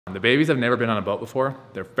The babies have never been on a boat before.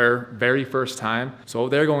 Their very first time, so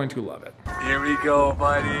they're going to love it. Here we go,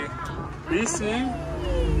 buddy. Reese,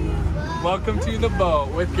 welcome to the boat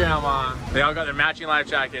with Grandma. They all got their matching life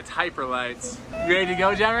jackets, hyper lights. You ready to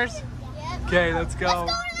go, Jemmers? Yep. Okay, let's go.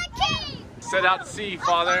 Let's go to the cave. Set out to sea,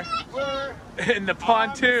 Father. We're in the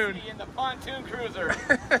pontoon. in the pontoon cruiser.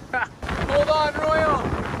 Hold on, Royal.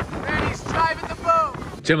 Randy's driving the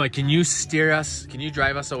boat. Gemma, can you steer us? Can you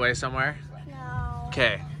drive us away somewhere? No.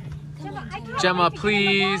 Okay. Gemma,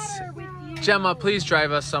 please. Gemma, please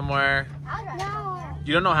drive us somewhere. No.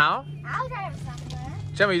 You don't know how? I'll drive somewhere.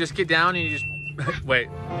 Gemma, you just get down and you just... Wait,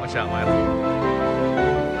 watch out, Milo.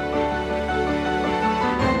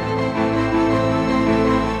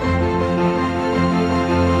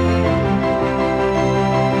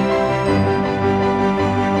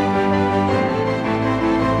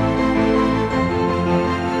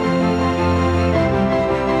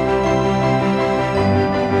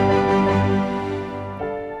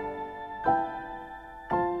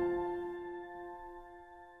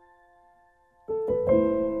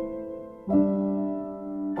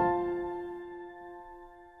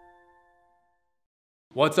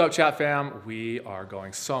 What's up, chat fam? We are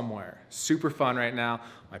going somewhere super fun right now.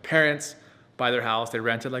 My parents, by their house, they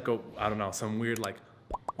rented like a, I don't know, some weird like,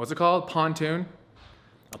 what's it called? Pontoon?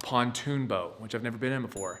 A pontoon boat, which I've never been in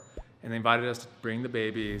before. And they invited us to bring the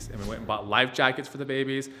babies, and we went and bought life jackets for the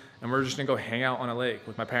babies, and we're just gonna go hang out on a lake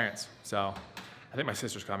with my parents. So I think my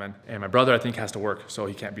sister's coming, and my brother I think has to work, so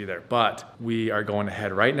he can't be there. But we are going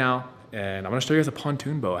ahead right now, and I'm gonna show you guys a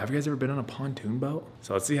pontoon boat. Have you guys ever been on a pontoon boat?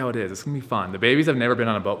 So let's see how it is. It's gonna be fun. The babies have never been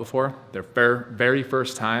on a boat before. Their very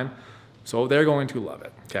first time, so they're going to love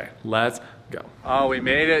it. Okay, let's go. Oh, we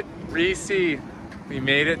made it, Reese. We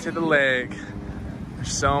made it to the lake.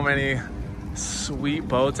 There's so many sweet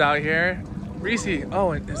boats out here. Reese,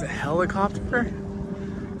 oh, and there's a helicopter.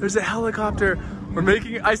 There's a helicopter. We're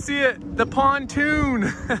making, I see it, the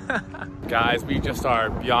pontoon. Guys, we just are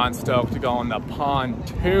beyond stoked to go on the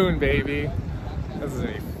pontoon, baby. This is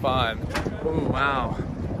gonna be fun. Oh, wow.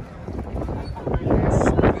 It's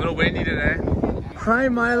a little windy today. Hi,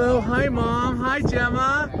 Milo. Hi, Mom. Hi,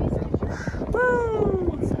 Gemma.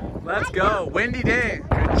 Woo! Let's go. Windy day.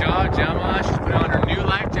 Good job, Gemma. She's put on her new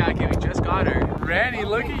life jacket. We just got her. Rennie,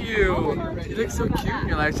 look at you. You look so cute in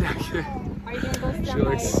your life jacket. She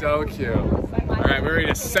looks so cute. All right, we're ready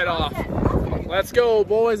to set off. Let's go,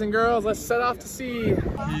 boys and girls. Let's set off to sea.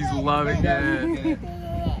 He's loving it.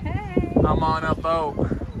 I'm on a boat.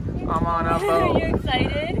 I'm on a boat. Are you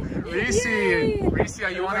excited? Reese, Reese,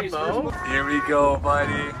 are you on a boat? Here we go,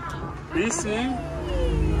 buddy. Reese,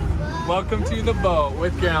 welcome to the boat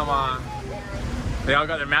with Grandma. They all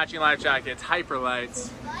got their matching life jackets, hyper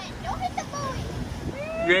lights. Don't hit the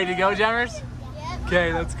buoy. You ready to go, Jemmers? Yep.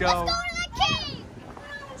 Okay, let's go. Let's go to the cave.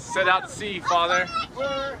 Set out to sea, Father.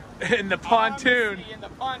 We're In the pontoon. in the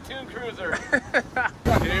pontoon cruiser.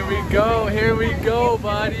 Here we go,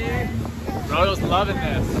 buddy. Royal's loving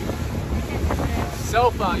this.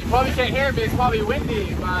 So fun. You probably can't hear it, but it's probably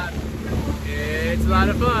windy, but it's a lot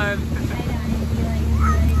of fun.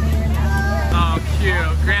 Oh,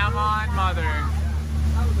 cute. Grandma and mother.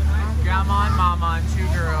 Grandma and mama and two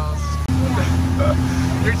girls.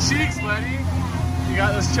 Your cheeks, buddy. You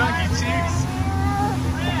got those chunky cheeks.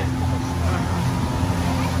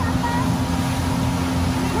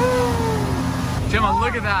 Gemma,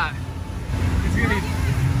 look at that. It's gonna be,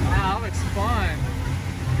 wow, that looks fun.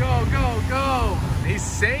 Go, go, go. He's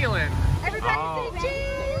sailing. Everybody say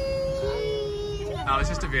cheese. Oh, it's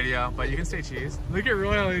just a video, but you can say cheese. Look at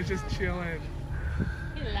Royal, he's just chilling.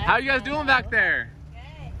 How you guys doing back there? Good.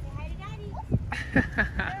 Say hi to Daddy.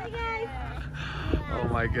 Hi, guys. Oh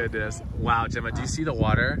my goodness. Wow, Gemma, do you see the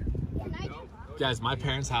water? Guys, my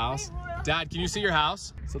parents' house. Dad, can you see your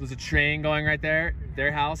house? So there's a train going right there.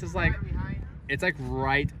 Their house is like, it's like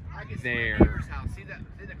right there. See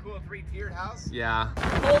the cool three-tiered house? Yeah.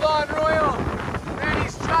 Hold on, Royal.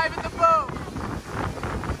 Randy's driving the boat.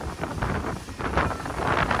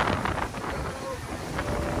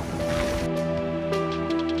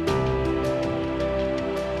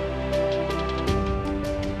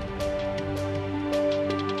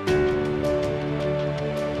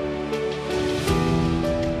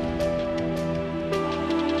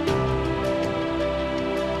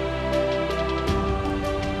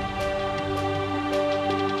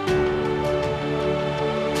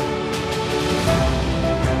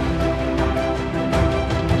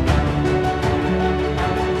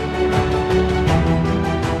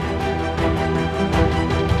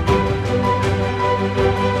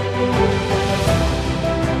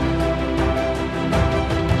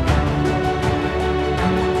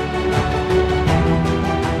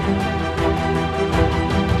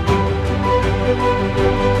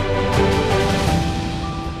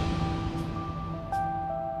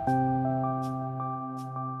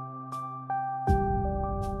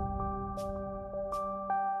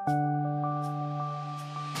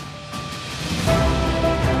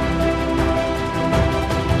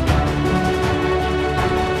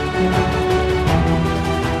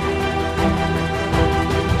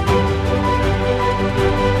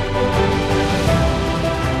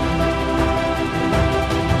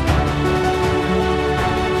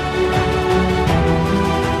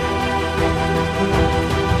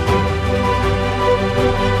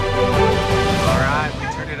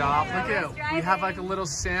 like a little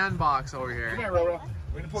sandbox over Come here. here, Roro.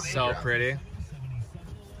 We're gonna put So pretty.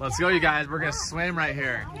 Let's go, you guys. We're gonna swim right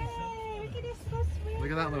here.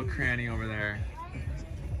 Look at that little cranny over there.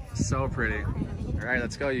 So pretty. All right,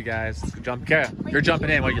 let's go, you guys. Let's go jump. Cara, you're jumping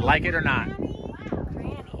in. Whether you like it or not.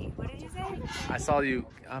 Granny, what did you say? I saw you.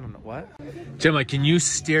 I don't know what. Gemma, can you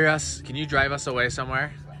steer us? Can you drive us away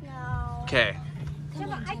somewhere? No. Okay.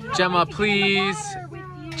 Gemma, I can't Gemma, wait to get in the please. water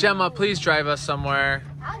with you. Gemma, please drive us somewhere.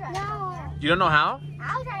 No. You don't know how?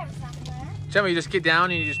 I'll drive somewhere. Gemma, you just get down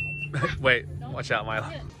and you just wait. Watch out,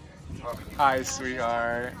 Milo. Hi,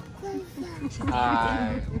 sweetheart.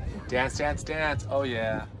 Hi. Dance, dance, dance. Oh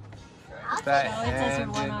yeah. Put that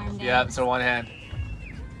hand in. Yeah, so one hand.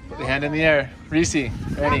 Put the hand in the air. Reese,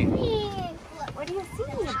 ready? What do you see?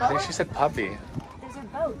 I think she said puppy. Those are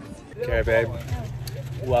boats. Okay, babe.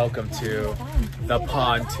 Welcome to the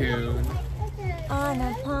pontoon. On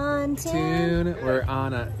a pontoon. We're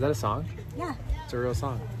on a. Is that a song? Yeah. It's a real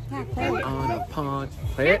song. Yeah, play it. On a pond.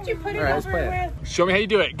 Play it? All right, let's play it. Show me how you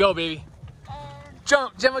do it. Go, baby.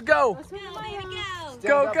 Jump, Gemma, go. Go.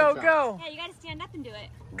 Go, go, go. Yeah, you gotta stand up and do it.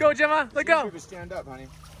 Go, Gemma. Let go. You stand up, honey.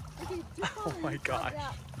 Oh my gosh.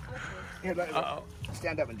 Here, Uh-oh.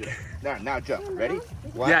 stand up and do it. Now jump. Ready?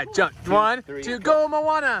 One, Yeah, jump. two, 1, three, 2, go,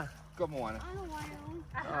 Moana. Go, Moana.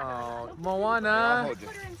 Oh, I'll Moana. hold you.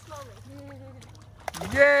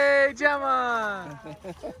 Yay, Gemma.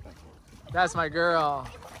 That's my girl.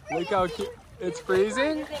 Look how cute. It's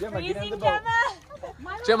freezing. Gemma, get in the boat.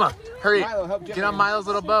 Gemma, hurry. Milo, help Get Gemma on in. Milo's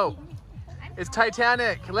little boat. It's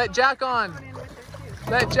Titanic. Let Jack on.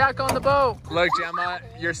 Let Jack on the boat. Look, Gemma,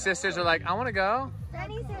 your sisters are like, I want to go.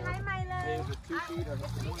 Daddy, say hi, Milo.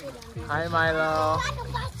 Hi, Milo.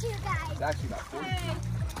 It's actually about 40.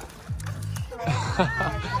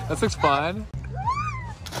 This looks fun.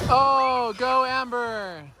 Oh, go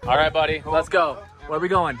Amber. All right, buddy, let's go. Where are we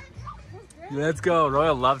going? Let's go.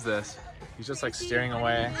 Royal loves this. He's just like steering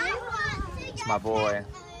away. It's my boy.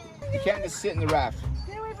 You can't just sit in the raft.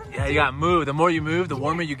 Yeah, you gotta move. The more you move, the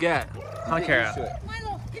warmer you get. Huh, Cara?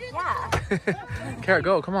 Yeah. Cara,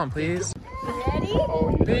 go. Come on, please. Ready?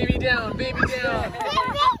 Baby down, baby down.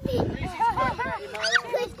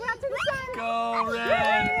 Go,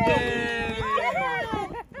 Wren. Yay.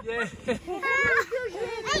 Yay.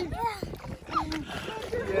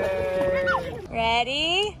 Yay.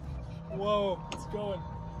 Ready? Whoa, it's going.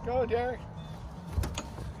 Go, Darik.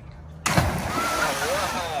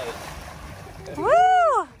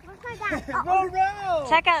 Woo! Roro!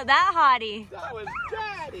 Check out that hottie. That was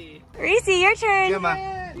Daddy. Reese, your turn. Gemma.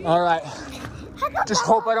 All right. Just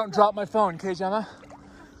hope I don't drop my phone, okay, Gemma?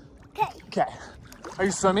 Okay. Okay. Are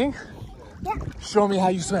you swimming? Yeah. Show me how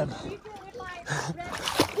you swim.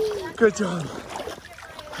 Good job.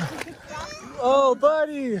 Oh,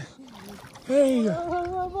 buddy. Hey.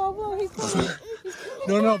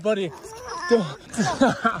 No, buddy.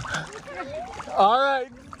 All right.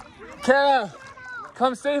 Cara,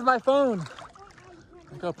 come save my phone.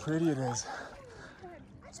 Look how pretty it is.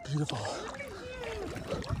 It's beautiful.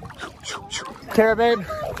 Cara, babe,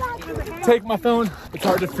 take my phone. It's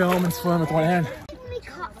hard to film and swim with one hand.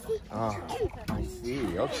 Oh, I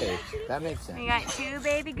see. Okay, that makes sense. We got 2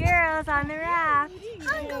 baby girls on the raft.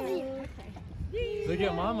 Look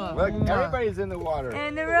at Mama. Look, everybody's in the water.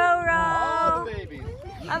 And the All row. the babies.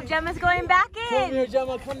 Oh, Gemma's going back Come in. here,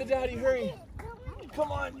 Gemma. Come to Daddy. Hurry.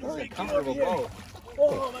 Come on. Hurry. Come over Comfortable here. boat.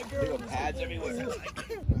 Oh, my girl. Little pads everywhere.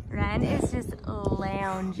 Ren is just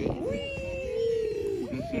lounging.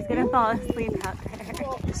 She's gonna fall asleep out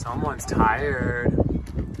there. Someone's tired.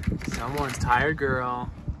 Someone's tired, girl.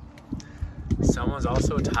 Someone's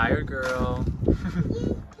also a tired girl.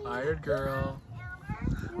 Tired girl.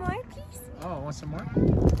 More piece? Oh, want some more?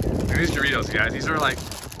 These Doritos, guys. These are like,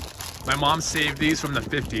 my mom saved these from the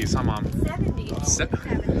 50s. Huh, Mom?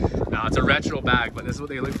 70. No, it's a retro bag, but this is what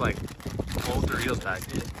they look like. Old Doritos bag.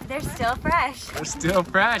 They're still fresh. They're still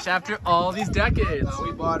fresh after all these decades.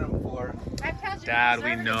 We bought them for. Dad,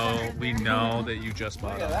 we know that you just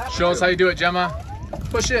bought them. Show us how you do it, Gemma.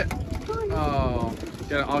 Push it. Oh,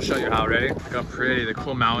 yeah, I'll show you how. Ready? Look how pretty, the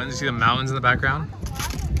cool mountains. See the mountains in the background?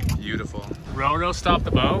 Beautiful. Roro, stop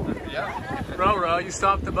the boat. Yeah. Roro, you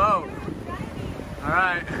stopped the boat. All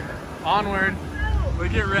right, onward.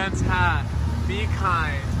 Look at Wren's hat. Be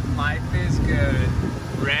kind. Life is good.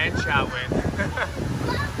 Wren Chatwin.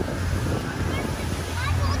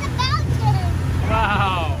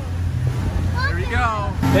 Wow. Here we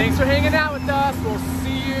go. Thanks for hanging out with us. We'll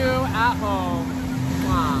see you at home.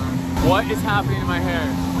 Wow. What is happening to my hair?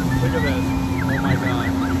 Look at this. Oh my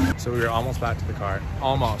God. So we were almost back to the car.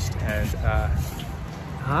 Almost. And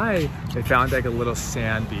hi. They found like a little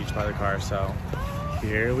sand beach by the car, so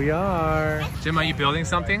Here we are. Gemma, are you building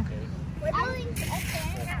something? We're building a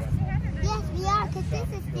sandcastle. Yes, we are, because this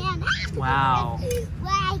is sand. Wow.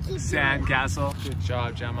 Sand. Sandcastle. Good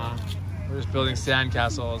job, Gemma. We're just building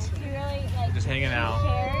sandcastles. We're just hanging out.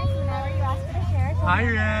 Hi,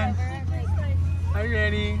 Wren. Hi,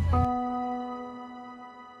 Rennie.